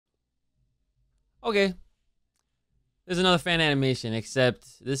Okay, there's another fan animation,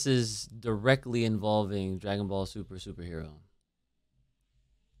 except this is directly involving Dragon Ball Super Superhero.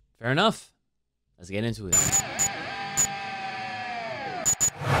 Fair enough. Let's get into it. What's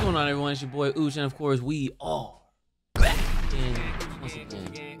going on, everyone? It's your boy Uchi, and of course, we are back once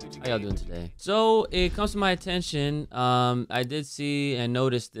again. How y'all doing today? So it comes to my attention. I did see and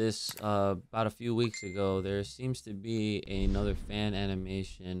notice this about a few weeks ago. There seems to be another fan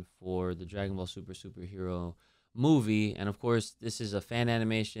animation for the Dragon Ball Super Superhero movie, and of course, this is a fan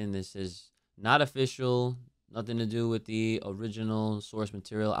animation. This is not official. Nothing to do with the original source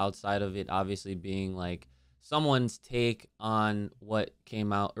material outside of it obviously being like someone's take on what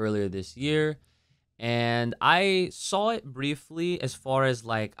came out earlier this year. And I saw it briefly, as far as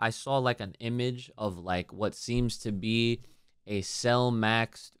like I saw like an image of like what seems to be a Cell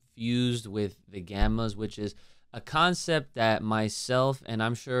Max fused with the Gammas, which is a concept that myself and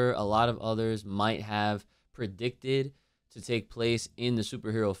I'm sure a lot of others might have predicted to take place in the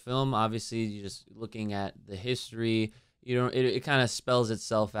superhero film. Obviously, you're just looking at the history, you know, it kind of spells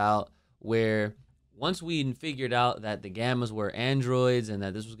itself out, where once we figured out that the Gammas were androids and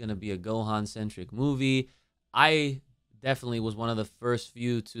that this was going to be a Gohan-centric movie, I definitely was one of the first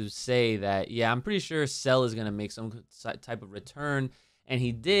few to say that, yeah, I'm pretty sure Cell is going to make some type of return, and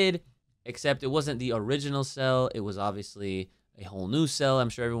he did, except it wasn't the original Cell. It was obviously a whole new Cell. I'm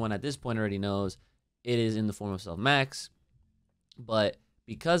sure everyone at this point already knows it is in the form of Cell Max. But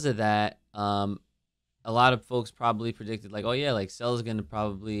because of that, a lot of folks probably predicted like, oh yeah, like Cell is going to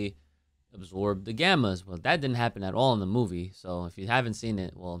probably absorb the Gammas. Well, that didn't happen at all in the movie. So if you haven't seen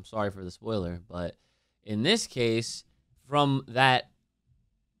it, well, I'm sorry for the spoiler. But in this case, from that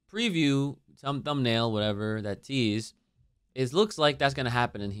preview, thumbnail, whatever, that tease, it looks like that's going to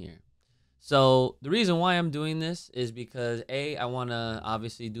happen in here. So the reason why I'm doing this is because A, I want to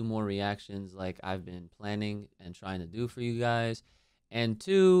obviously do more reactions like I've been planning and trying to do for you guys. And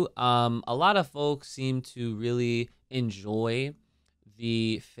two, a lot of folks seem to really enjoy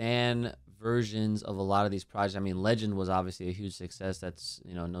the fan versions of a lot of these projects. I mean, Legend was obviously a huge success. That's,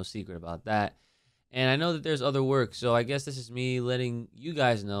 you know, no secret about that. And I know that there's other work. So I guess this is me letting you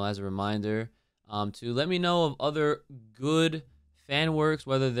guys know as a reminder to let me know of other good fan works,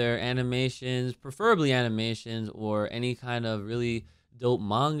 whether they're animations, preferably animations, or any kind of really dope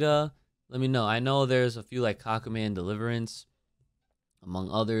manga. Let me know. I know there's a few like Kakame and Deliverance, among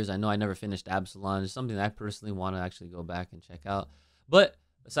others. I know I never finished Absalon. It's something that I personally want to actually go back and check out. But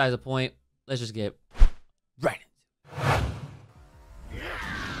besides the point, let's just get right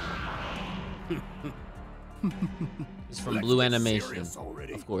into it. It's from Blue Animation,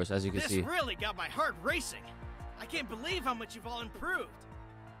 of course, as you can see. This really got my heart racing. I can't believe how much you've all improved.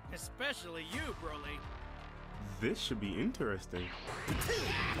 Especially you, Broly. This should be interesting.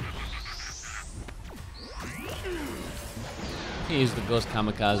 He used the Ghost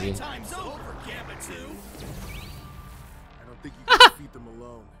Kamikaze. Time's over, Gamma 2. I don't think you can defeat them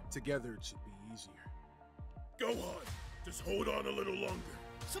alone. Together it should be easier. Go on. Just hold on a little longer.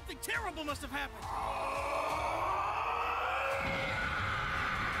 Something terrible must have happened.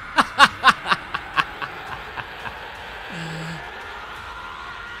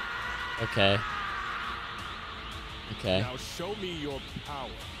 Okay. Okay. Now show me your power.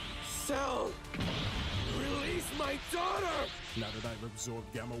 Cell! Release my daughter! Now that I've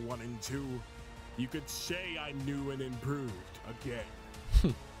absorbed Gamma 1 and 2, you could say I'm new and improved again.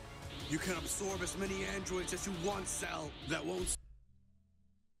 You can absorb as many androids as you want, Cell. That won't...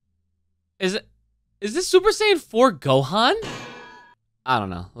 Is this Super Saiyan 4 Gohan? I don't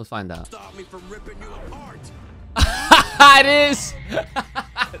know. Let's find out. stop me from ripping you apart. It is.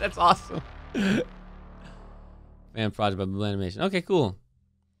 That's awesome. Fan project by Blue Animation. Okay, cool.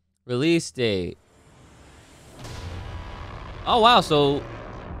 Release date. Oh wow, so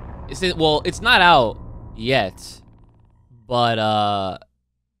it's not out yet, but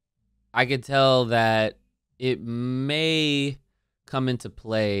I could tell that it may come into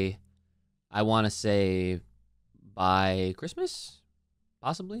play, I want to say, by Christmas,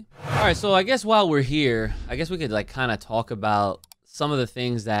 possibly. All right, so I guess while we're here, I guess we could like kind of talk about some of the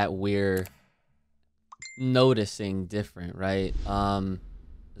things that we're noticing different, right?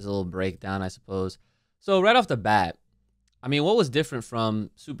 There's a little breakdown, I suppose. So right off the bat, I mean, what was different from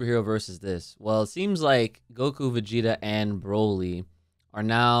Superhero versus this? Well, it seems like Goku, Vegeta, and Broly are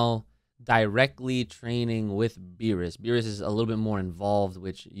now directly training with Beerus. Beerus is a little bit more involved,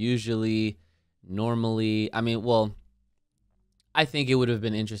 which usually, normally, I mean, well, I think it would have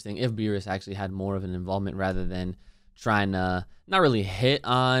been interesting if Beerus actually had more of an involvement rather than trying to not really hit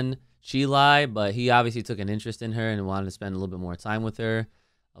on Chi-Lai, but he obviously took an interest in her and wanted to spend a little bit more time with her.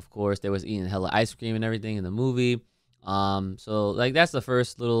 Of course, they was eating hella ice cream and everything in the movie. So like that's the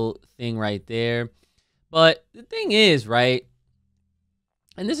first little thing right there. But the thing is, right?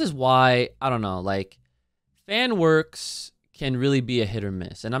 And this is why, I don't know, like fan works can really be a hit or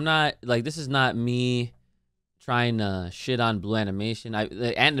miss. And I'm not like, this is not me trying to shit on Blue Animation.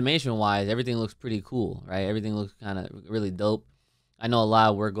 Animation wise, everything looks pretty cool, right? Everything looks kind of really dope. I know a lot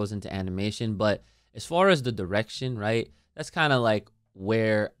of work goes into animation, but as far as the direction, right? That's kind of like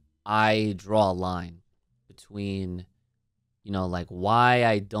where I draw a line between, you know, like why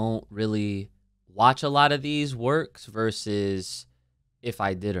I don't really watch a lot of these works versus if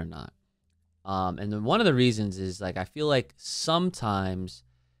I did or not. And then one of the reasons is like I feel like sometimes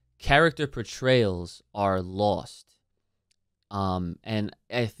character portrayals are lost. And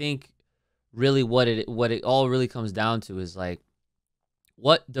I think really what it all really comes down to is like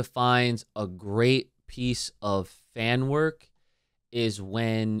what defines a great piece of fan work is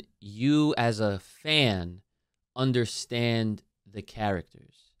when you as a fan understand the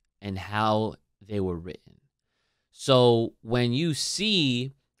characters and how they were written. So when you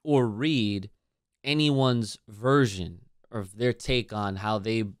see or read anyone's version of their take on how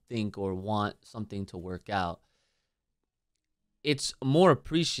they think or want something to work out, it's more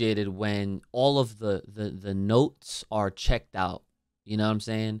appreciated when all of the notes are checked out. You know what I'm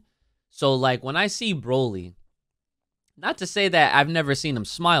saying? So like when I see Broly, not to say that I've never seen him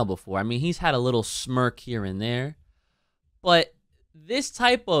smile before. I mean, he's had a little smirk here and there. But this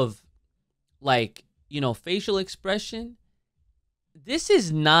type of like, you know, facial expression, this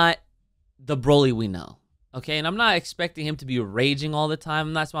is not the Broly we know. Okay, and I'm not expecting him to be raging all the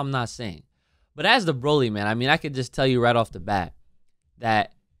time. That's what I'm not saying. But as the Broly, man, I mean, I could just tell you right off the bat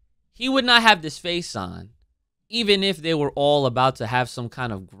that he would not have this face on, even if they were all about to have some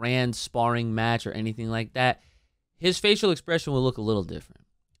kind of grand sparring match or anything like that. His facial expression will look a little different.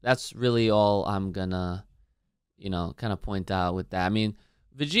 That's really all I'm gonna, you know, kind of point out with that. I mean,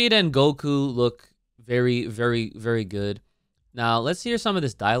 Vegeta and Goku look very, very, very good. Now, let's hear some of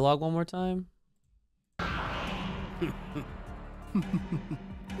this dialogue one more time.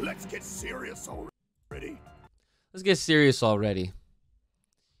 Let's get serious already. Let's get serious already.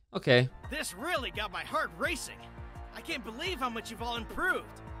 Okay. This really got my heart racing. I can't believe how much you've all improved.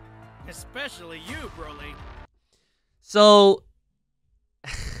 Especially you, Broly. So,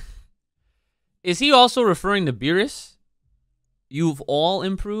 is he also referring to Beerus? You've all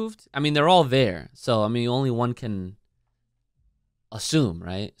improved? I mean, they're all there. So, I mean, only one can assume,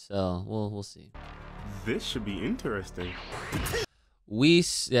 right? So, we'll see. This should be interesting. Yeah,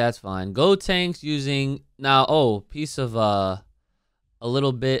 that's fine. Gotenks using now. Piece of a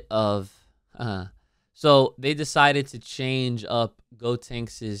little bit of. So they decided to change up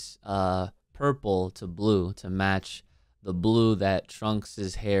Gotenks's purple to blue to match the blue that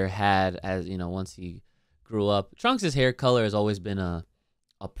Trunks's hair had, as you know, once he grew up. Trunks's hair color has always been a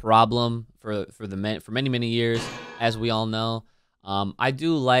problem for many years, as we all know. I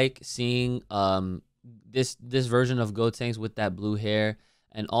do like seeing this version of Gotenks with that blue hair,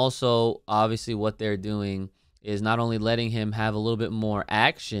 and also obviously what they're doing is not only letting him have a little bit more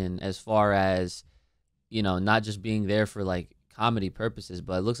action as far as, you know, not just being there for like comedy purposes,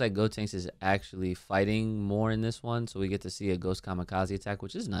 but it looks like Gotenks is actually fighting more in this one, so we get to see a Ghost Kamikaze attack,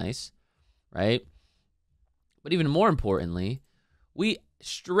 which is nice, right? But even more importantly, we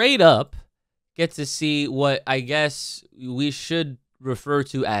straight up get to see what I guess we should refer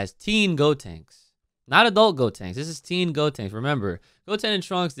to as teen Gotenks. Not adult Gotenks. This is teen Gotenks. Remember, Goten and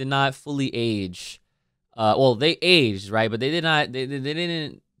Trunks did not fully age. Well, they aged, right? But they did not. They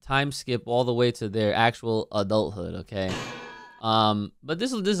didn't time skip all the way to their actual adulthood. Okay. But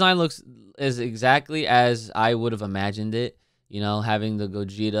this design looks as exactly as I would have imagined it. You know, having the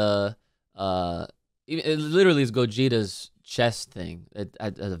Gogeta. It literally is Gogeta's chest thing,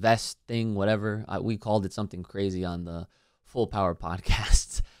 a vest thing, whatever. We called it something crazy on the Full Power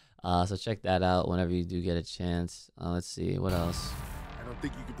podcast. So check that out whenever you do get a chance. Let's see, what else? I don't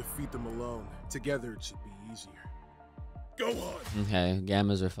think you could defeat them alone. Together it should be easier. Go on. Okay,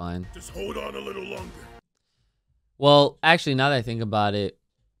 Gammas are fine. Just hold on a little longer. Well, actually, now that I think about it,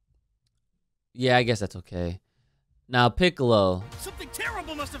 yeah, I guess that's okay. Now, Piccolo. Something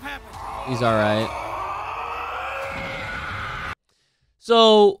terrible must have happened. He's all right.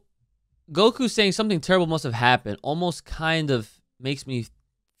 So, Goku saying something terrible must have happened almost kind of makes me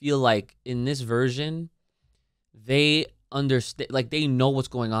feel like in this version, they understand, like they know what's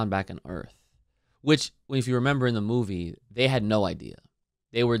going on back on Earth. Which, if you remember in the movie, they had no idea.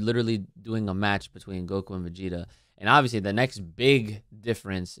 They were literally doing a match between Goku and Vegeta. And obviously, the next big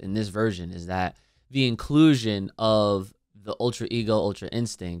difference in this version is that the inclusion of the Ultra Ego, Ultra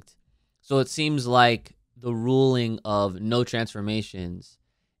Instinct. So it seems like the ruling of no transformations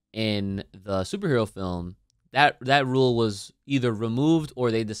in the superhero film, that rule was either removed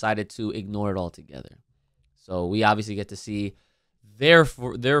or they decided to ignore it altogether. So we obviously get to see their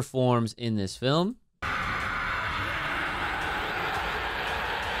forms in this film.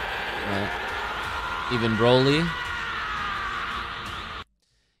 Right. Even Broly.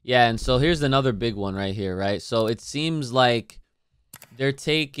 Yeah, and so here's another big one right here, right? So it seems like they're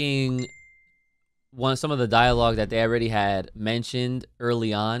taking some of the dialogue that they already had mentioned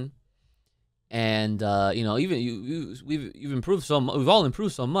early on, and you know, even you've improved so much. We've all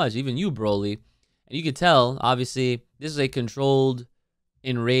improved so much, even you, Broly, and you could tell. Obviously, this is a controlled,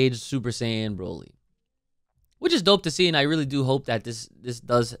 enraged Super Saiyan Broly, which is dope to see, and I really do hope that this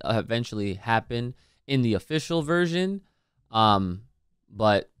does eventually happen in the official version.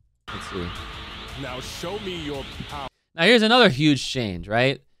 But let's see. Now show me your power. Now here's another huge change,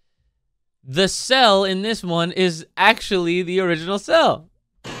 right? The Cell in this one is actually the original Cell.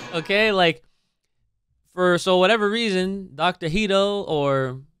 Okay, like so whatever reason, Dr.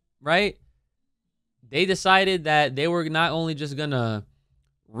 Hito right? They decided that they were not only just gonna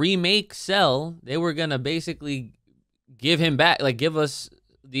remake Cell, they were gonna basically give him back, like give us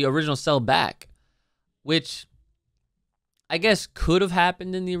the original Cell back, which I guess could have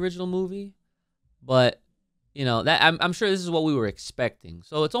happened in the original movie, but you know that I'm sure this is what we were expecting.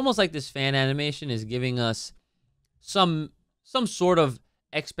 So it's almost like this fan animation is giving us some sort of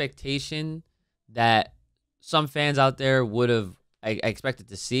expectation that some fans out there would have I expected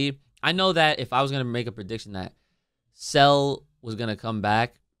to see. I know that if I was gonna make a prediction that Cell was gonna come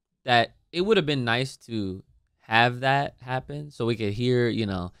back, that it would have been nice to have that happen so we could hear, you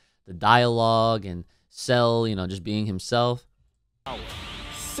know, the dialogue and Cell, you know, just being himself.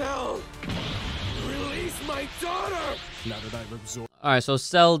 Cell, release my daughter. Now that I've absorbed. All right, so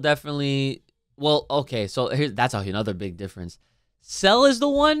Cell definitely. Well, okay, so that's another big difference. Cell is the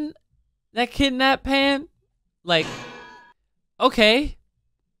one that kidnapped Pan. Like, okay,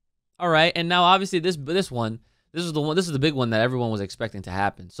 all right, and now obviously this is the big one that everyone was expecting to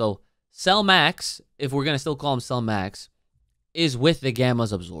happen. So Cell Max, if we're gonna still call him Cell Max, is with the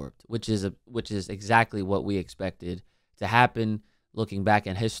Gammas absorbed, which is exactly what we expected to happen. Looking back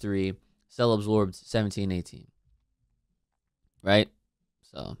in history, Cell absorbed 1718, right?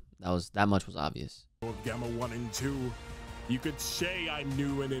 So that much was obvious. Gamma 1 and 2, you could say I'm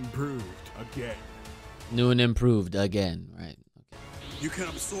new and improved again. New and improved again, right? Okay. You can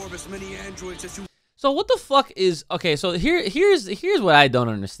absorb as many androids as you. So what the fuck is okay? So here's what I don't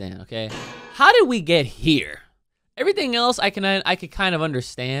understand. Okay, how did we get here? Everything else I could kind of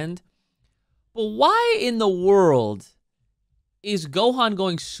understand, but why in the world is Gohan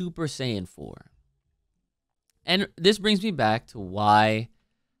going Super Saiyan 4? And this brings me back to why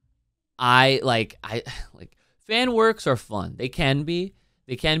I like fan works are fun. They can be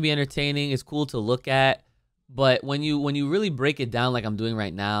entertaining. It's cool to look at, but when you really break it down like I'm doing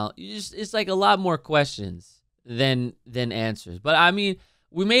right now, it's like a lot more questions than answers. But I mean,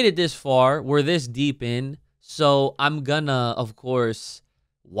 we made it this far. We're this deep in. So I'm gonna, of course,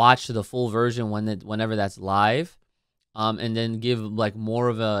 watch the full version whenever that's live, and then give like more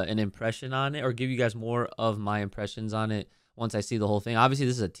of an impression on it, or give you guys more of my impressions on it once I see the whole thing. Obviously,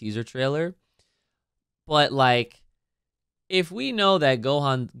 this is a teaser trailer, but like, if we know that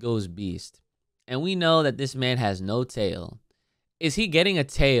Gohan goes Beast, and we know that this man has no tail, is he getting a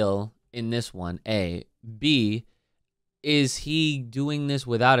tail in this one? A. B. Is he doing this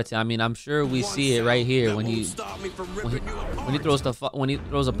without a tail? I mean, I'm sure we see it right here when he throws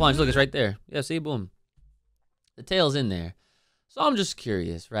a punch. Look, it's right there. Yeah, see, boom. The tail's in there. So I'm just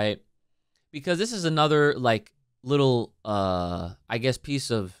curious, right? Because this is another like little I guess piece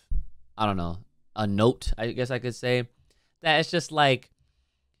of, I don't know, a note, I guess I could say, that it's just like,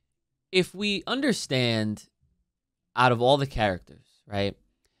 if we understand out of all the characters, right,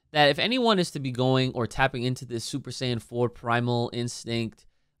 that if anyone is to be going or tapping into this Super Saiyan 4 primal instinct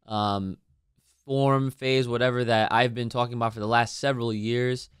form phase, whatever that I've been talking about for the last several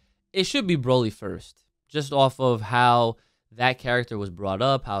years, it should be Broly first, just off of how that character was brought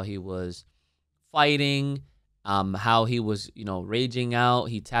up, how he was fighting, how he was, you know, raging out.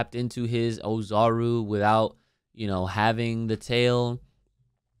 He tapped into his Ozaru without, you know, having the tail.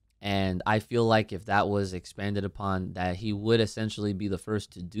 And I feel like if that was expanded upon, that he would essentially be the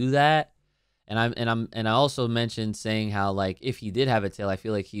first to do that. And I also mentioned saying how, like, if he did have a tail, I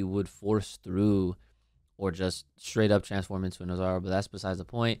feel like he would force through or just straight up transform into an Ozaru, but that's besides the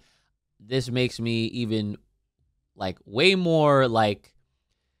point. This makes me even way more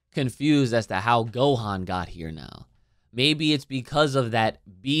confused as to how Gohan got here now. maybe it's because of that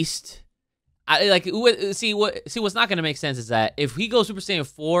Beast. What's not gonna make sense is that if he goes Super Saiyan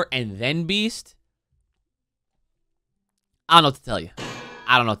 4 and then Beast, I don't know what to tell you.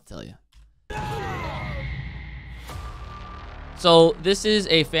 I don't know what to tell you. So this is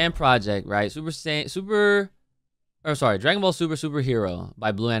a fan project, right? Dragon Ball Super Superhero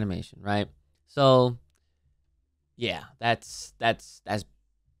by Blue Animation, right? So yeah, that's it.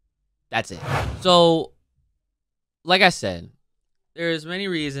 So like I said, there's many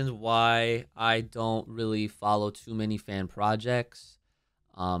reasons why I don't really follow too many fan projects.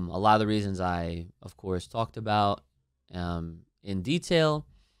 A lot of the reasons I, of course, talked about in detail,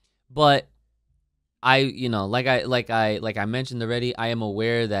 but like I mentioned already, I am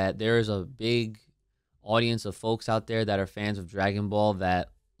aware that there is a big audience of folks out there that are fans of Dragon Ball that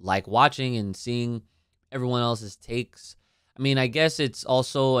like watching and seeing everyone else's takes. I mean, I guess it's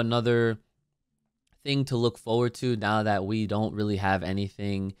also another thing to look forward to now that we don't really have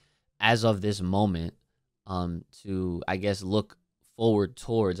anything as of this moment to, I guess, look forward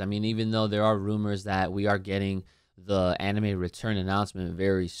towards. I mean, even though there are rumors that we are getting the anime return announcement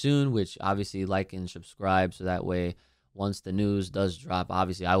very soon, which obviously like and subscribe so that way once the news does drop,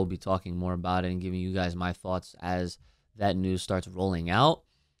 obviously I will be talking more about it and giving you guys my thoughts as that news starts rolling out.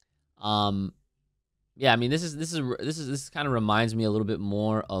 Yeah, I mean, this kind of reminds me a little bit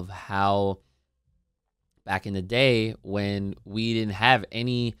more of how back in the day when we didn't have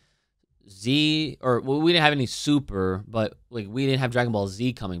any Z, or we didn't have any Super, but like we didn't have Dragon Ball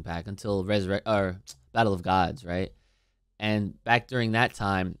Z coming back until Battle of Gods, right? And back during that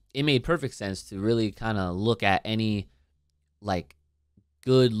time, it made perfect sense to really kind of look at any like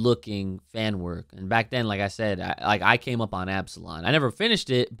good looking fan work. And back then, like I said, I came up on Absalon. I never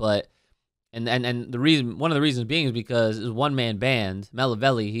finished it, but and the reason, one of the reasons being is because it was one man band,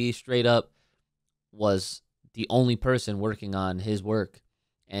 Melavelli. He straight up was the only person working on his work,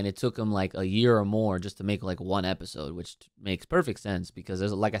 and it took him like a year or more just to make like one episode, which makes perfect sense because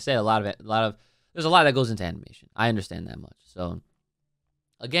there's, like I said, there's a lot that goes into animation. I understand that much. So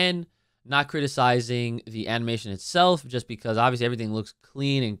again, not criticizing the animation itself, just because obviously everything looks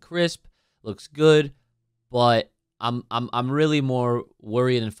clean and crisp, looks good, but I'm really more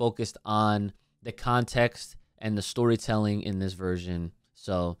worried and focused on the context and the storytelling in this version.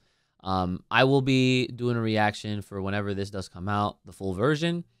 So I will be doing a reaction for whenever this does come out, the full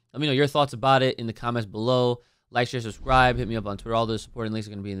version. Let me know your thoughts about it in the comments below. Like, share, subscribe. Hit me up on Twitter. All those supporting links are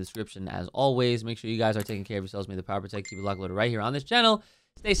going to be in the description as always. Make sure you guys are taking care of yourselves. May the power protect. Keep it locked, loaded right here on this channel.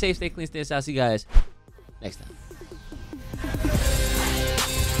 Stay safe, stay clean, stay safe. See you guys next time.